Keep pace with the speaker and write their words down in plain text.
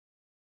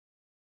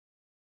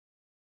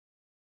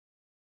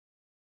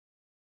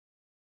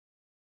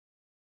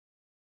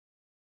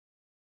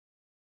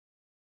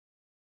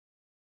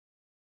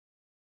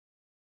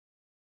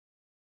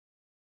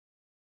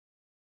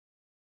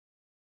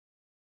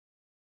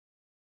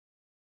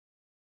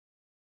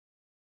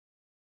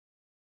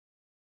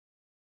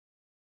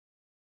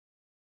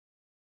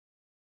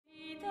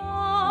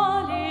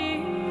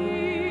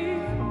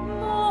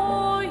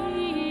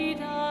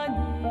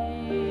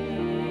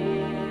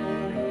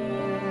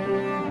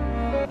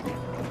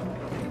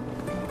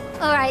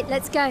All right,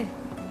 let's go.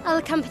 I'll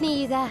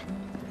accompany you there.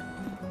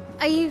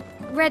 Are you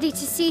ready to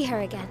see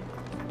her again?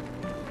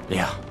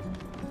 Yeah.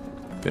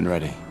 Been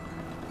ready.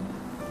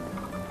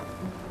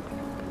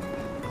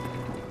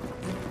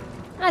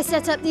 I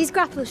set up these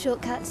grapple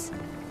shortcuts.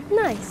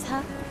 Nice,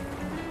 huh?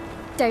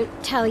 Don't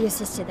tell your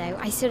sister, though.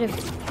 I sort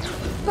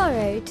of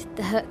borrowed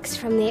the hooks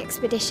from the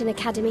Expedition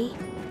Academy.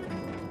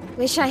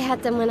 Wish I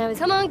had them when I was...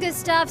 Come on,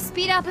 Gustav,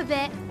 speed up a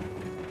bit.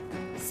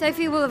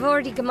 Sophie will have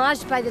already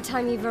gamaged by the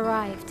time you've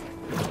arrived.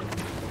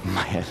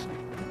 My head.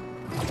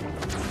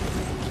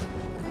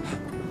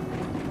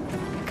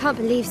 I can't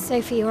believe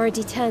Sophie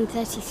already turned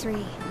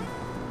 33.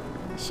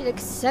 She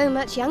looks so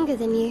much younger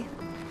than you.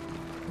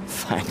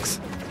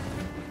 Thanks.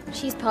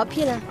 She's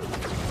popular.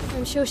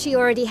 I'm sure she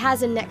already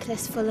has a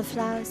necklace full of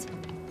flowers.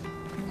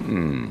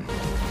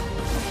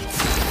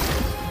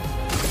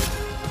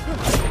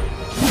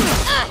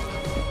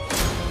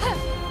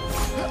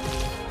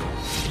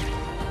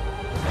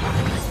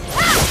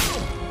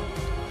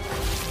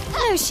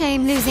 No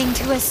shame losing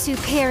to a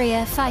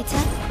superior fighter.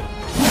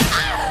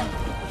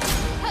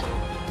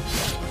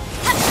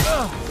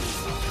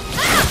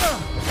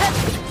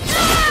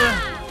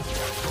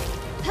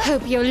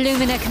 Hope your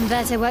Lumina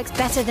converter works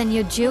better than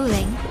your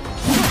dueling.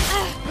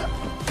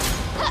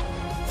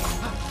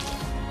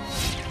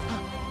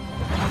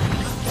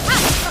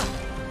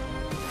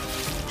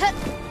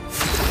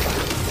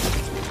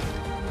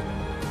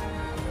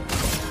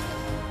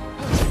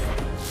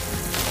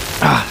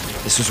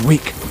 This was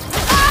weak.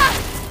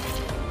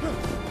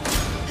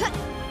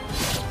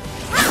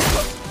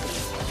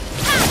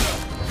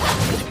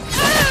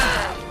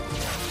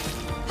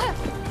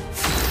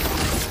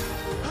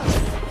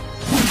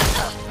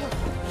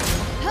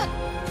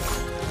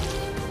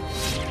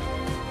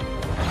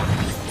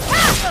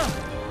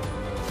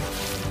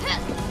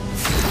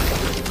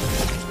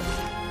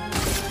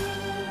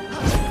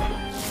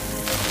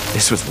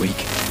 This was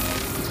weak.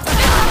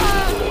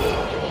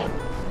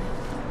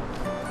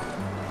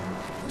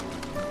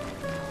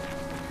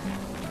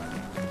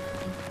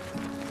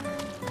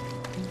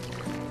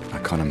 I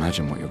can't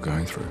imagine what you're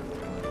going through.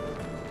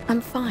 I'm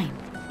fine.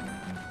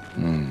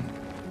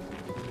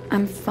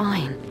 I'm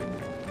fine.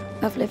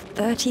 I've lived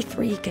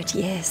 33 good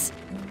years.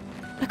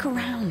 Look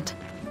around.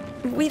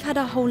 We've had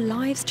our whole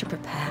lives to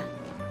prepare.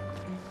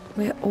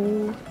 We're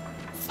all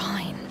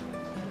fine.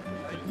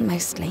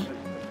 Mostly.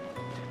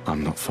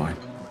 I'm not fine.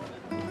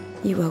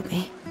 You will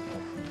be.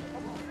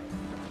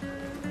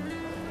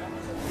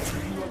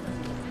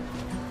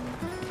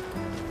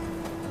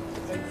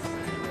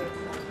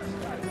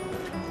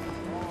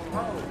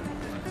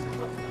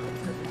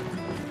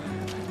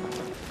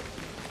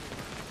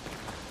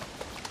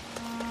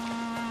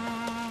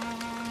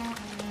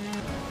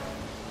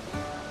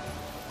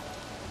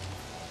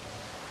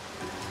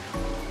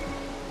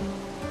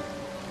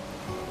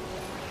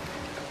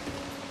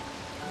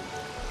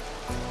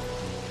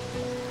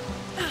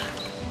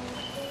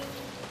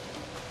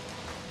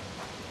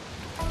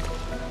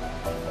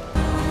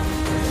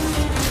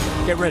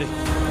 Get ready.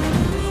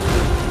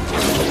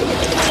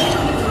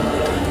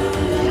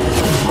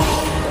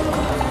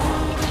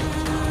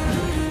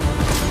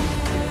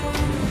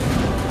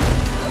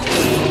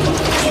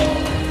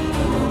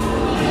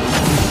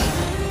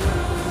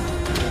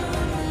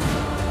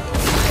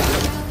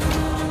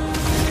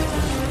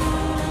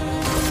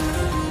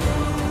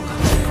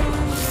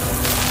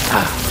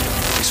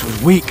 This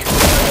was weak.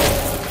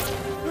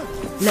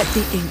 Let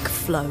the ink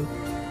flow.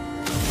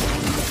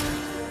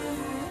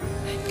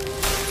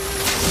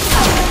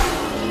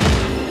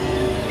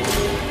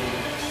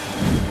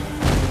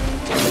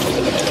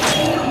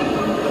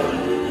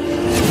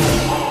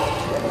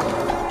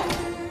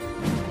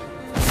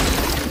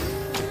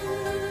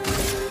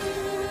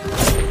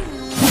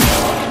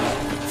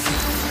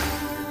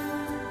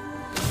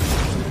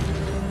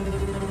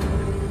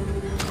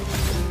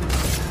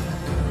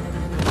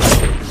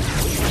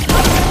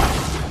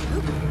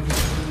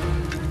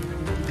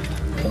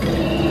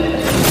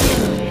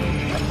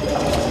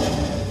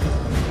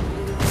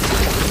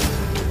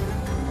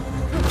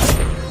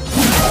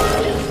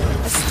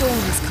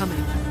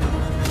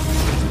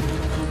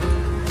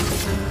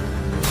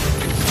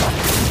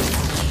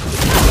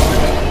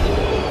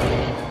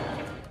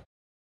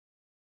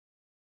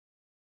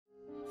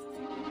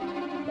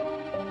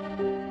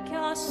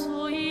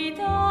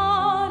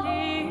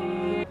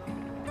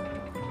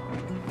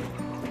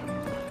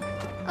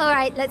 All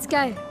right, let's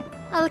go.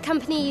 I'll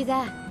accompany you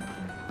there.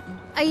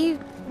 Are you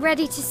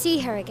ready to see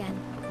her again?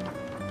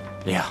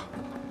 Yeah.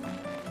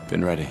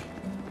 Been ready.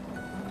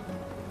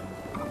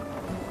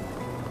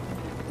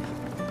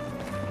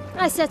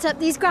 I set up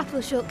these grapple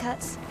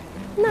shortcuts.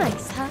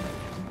 Nice, huh?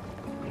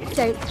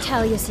 Don't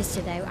tell your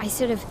sister, though. I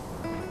sort of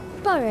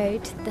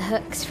borrowed the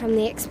hooks from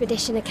the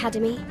Expedition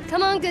Academy.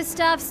 Come on,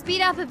 Gustav,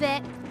 speed up a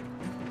bit.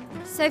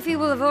 Sophie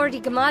will have already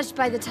gamaged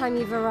by the time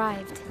you've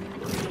arrived.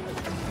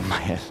 My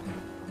head.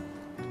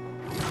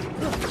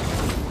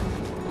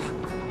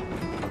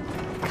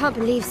 Can't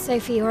believe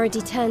Sophie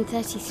already turned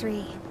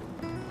 33.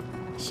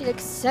 She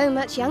looks so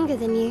much younger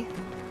than you.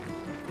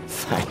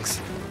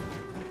 Thanks.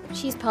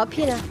 She's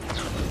popular.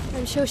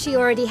 I'm sure she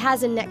already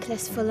has a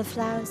necklace full of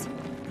flowers.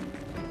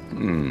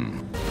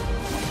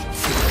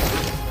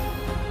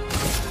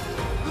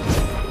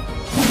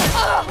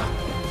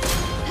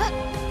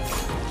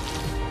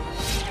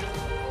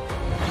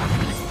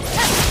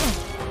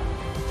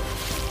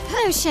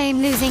 No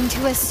shame losing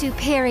to a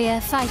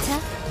superior fighter.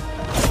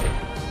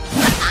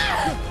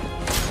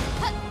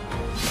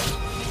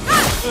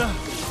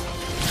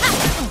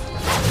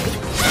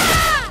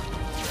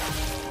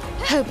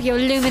 Hope your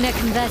Lumina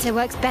converter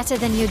works better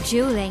than your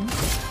dueling.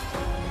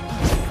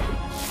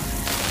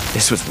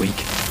 This was weak.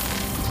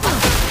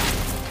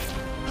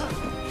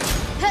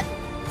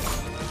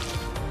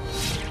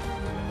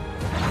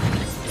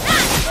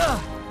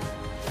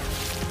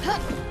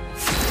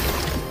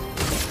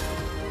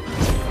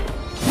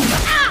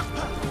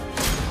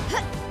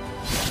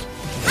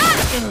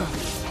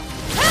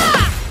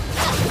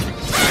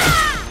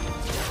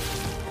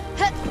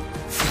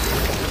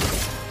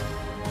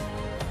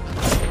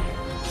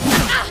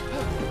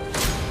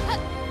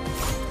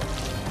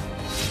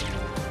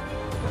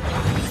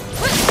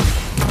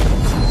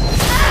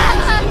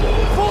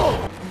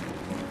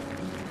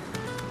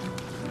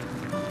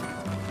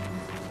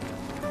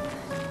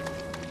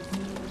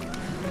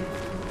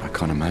 I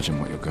can't imagine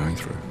what you're going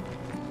through.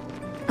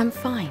 I'm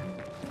fine.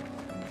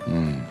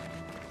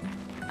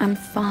 I'm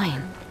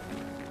fine.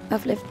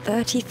 I've lived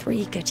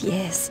 33 good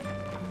years.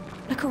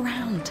 Look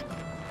around.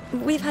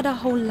 We've had our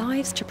whole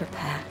lives to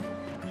prepare.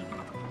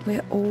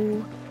 We're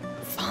all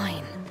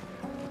fine.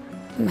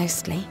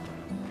 Mostly.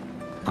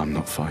 I'm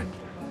not fine.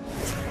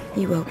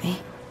 You will be.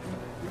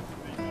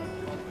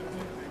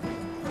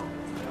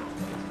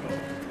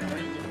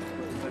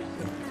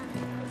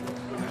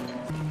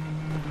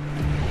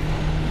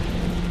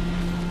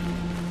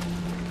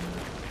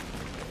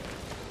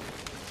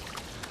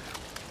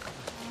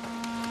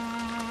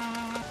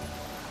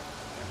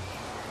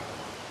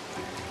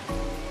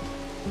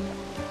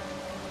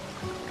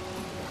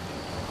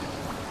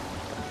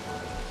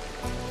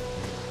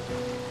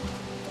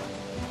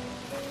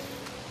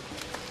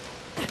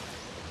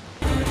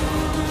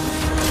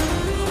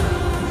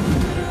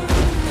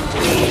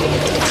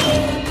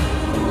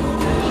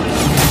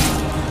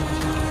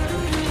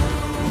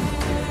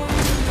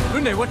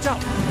 Watch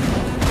out!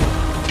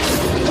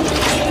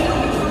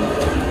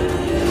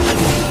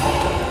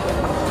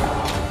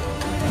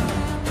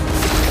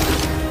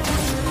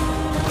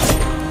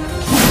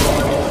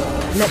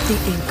 Let the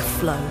ink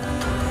flow.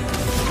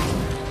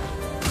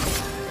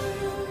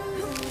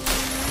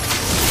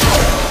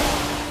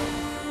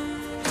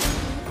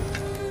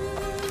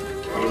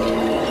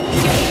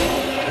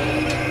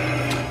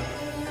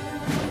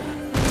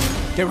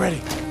 Get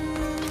ready.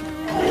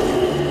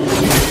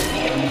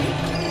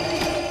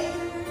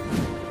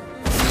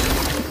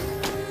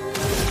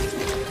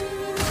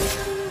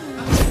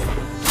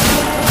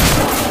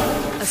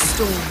 A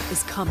storm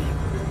is coming.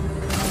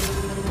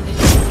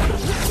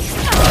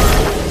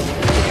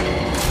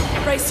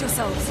 Brace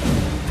yourselves.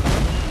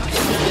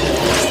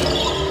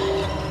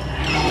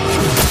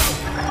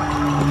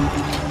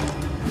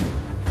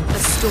 A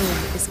storm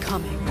is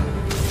coming.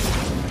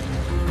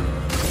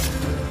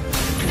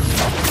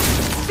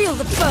 Feel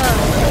the burn!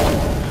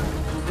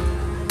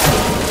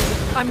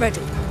 I'm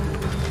ready.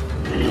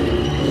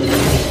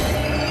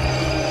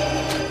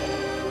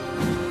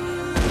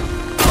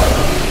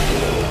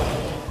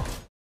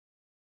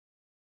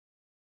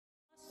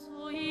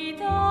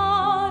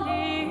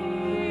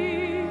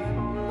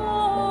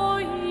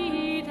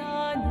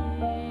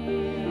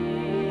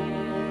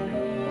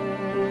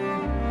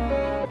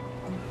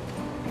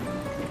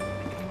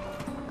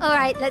 All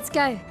right, let's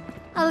go.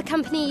 I'll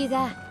accompany you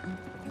there.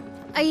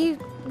 Are you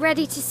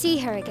ready to see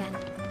her again?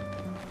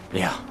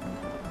 Yeah.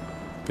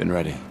 Been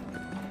ready.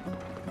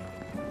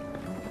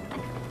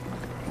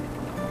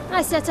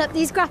 I set up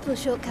these grapple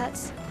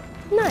shortcuts.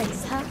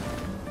 Nice, huh?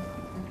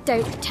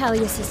 Don't tell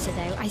your sister,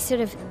 though. I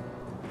sort of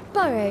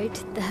borrowed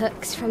the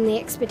hooks from the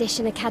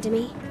Expedition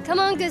Academy. Come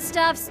on,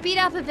 Gustav, speed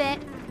up a bit.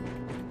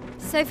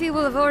 Sophie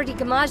will have already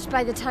gamaged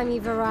by the time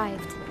you've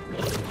arrived.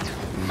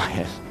 My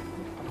head.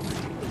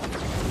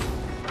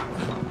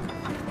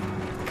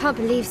 Can't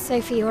believe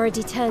Sophie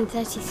already turned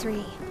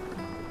 33.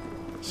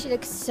 She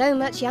looks so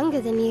much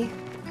younger than you.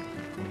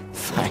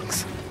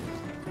 Thanks.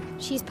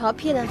 She's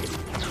popular.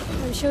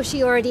 I'm sure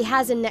she already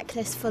has a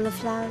necklace full of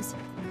flowers.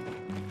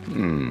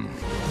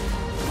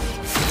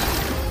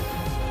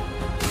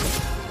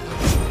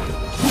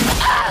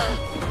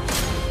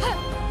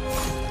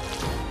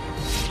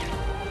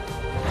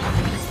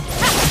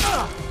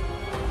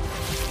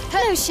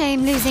 No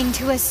shame losing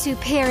to a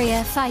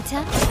superior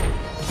fighter.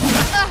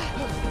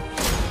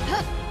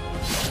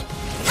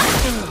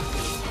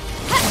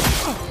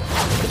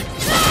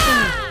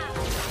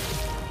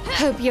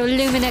 Hope your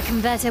Lumina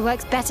converter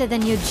works better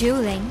than your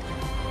dueling.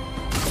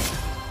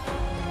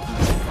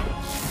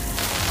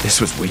 This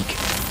was weak.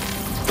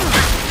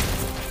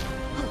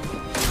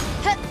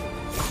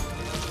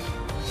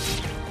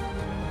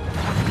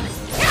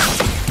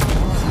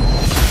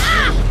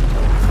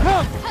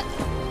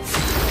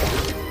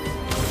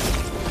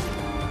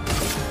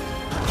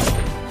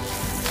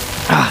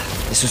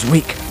 This is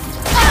weak.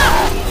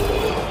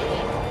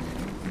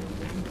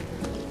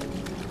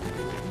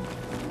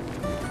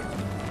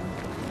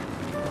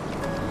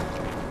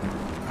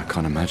 I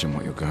can't imagine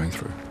what you're going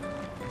through.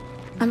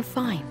 I'm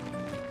fine.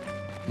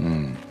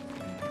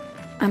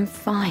 I'm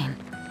fine.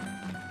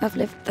 I've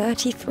lived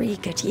 33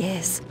 good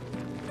years.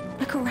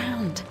 Look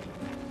around.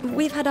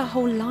 We've had our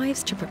whole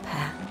lives to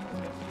prepare.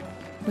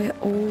 We're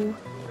all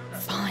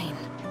fine.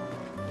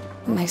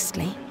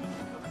 Mostly.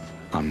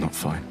 I'm not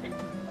fine.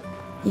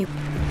 You...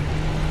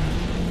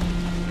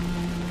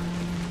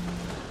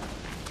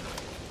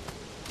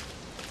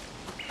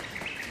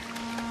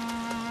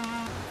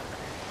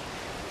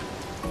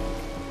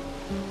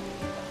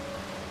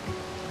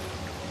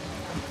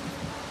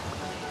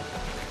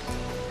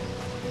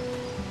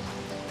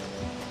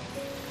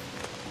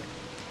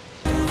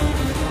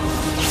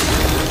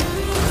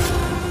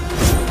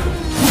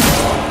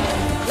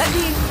 Let the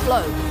ink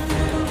flow.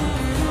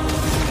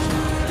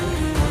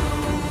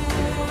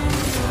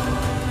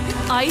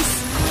 Ice,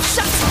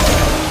 shut!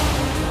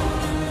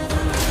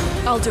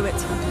 I'll do it.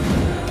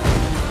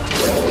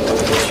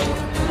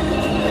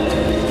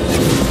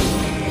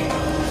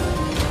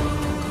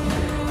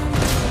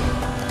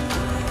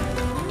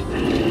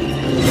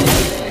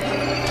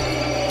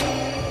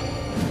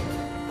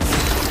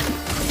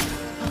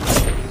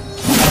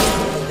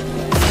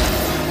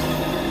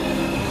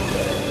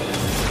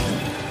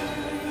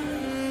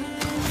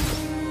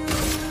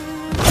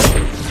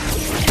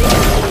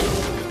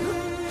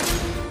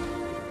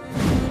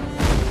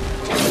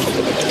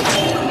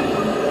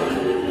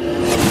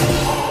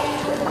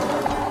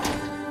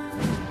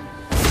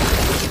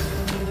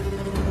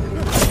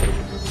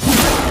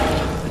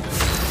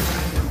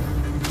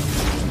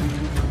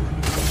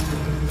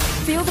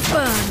 Feel the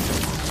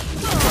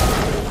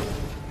burn.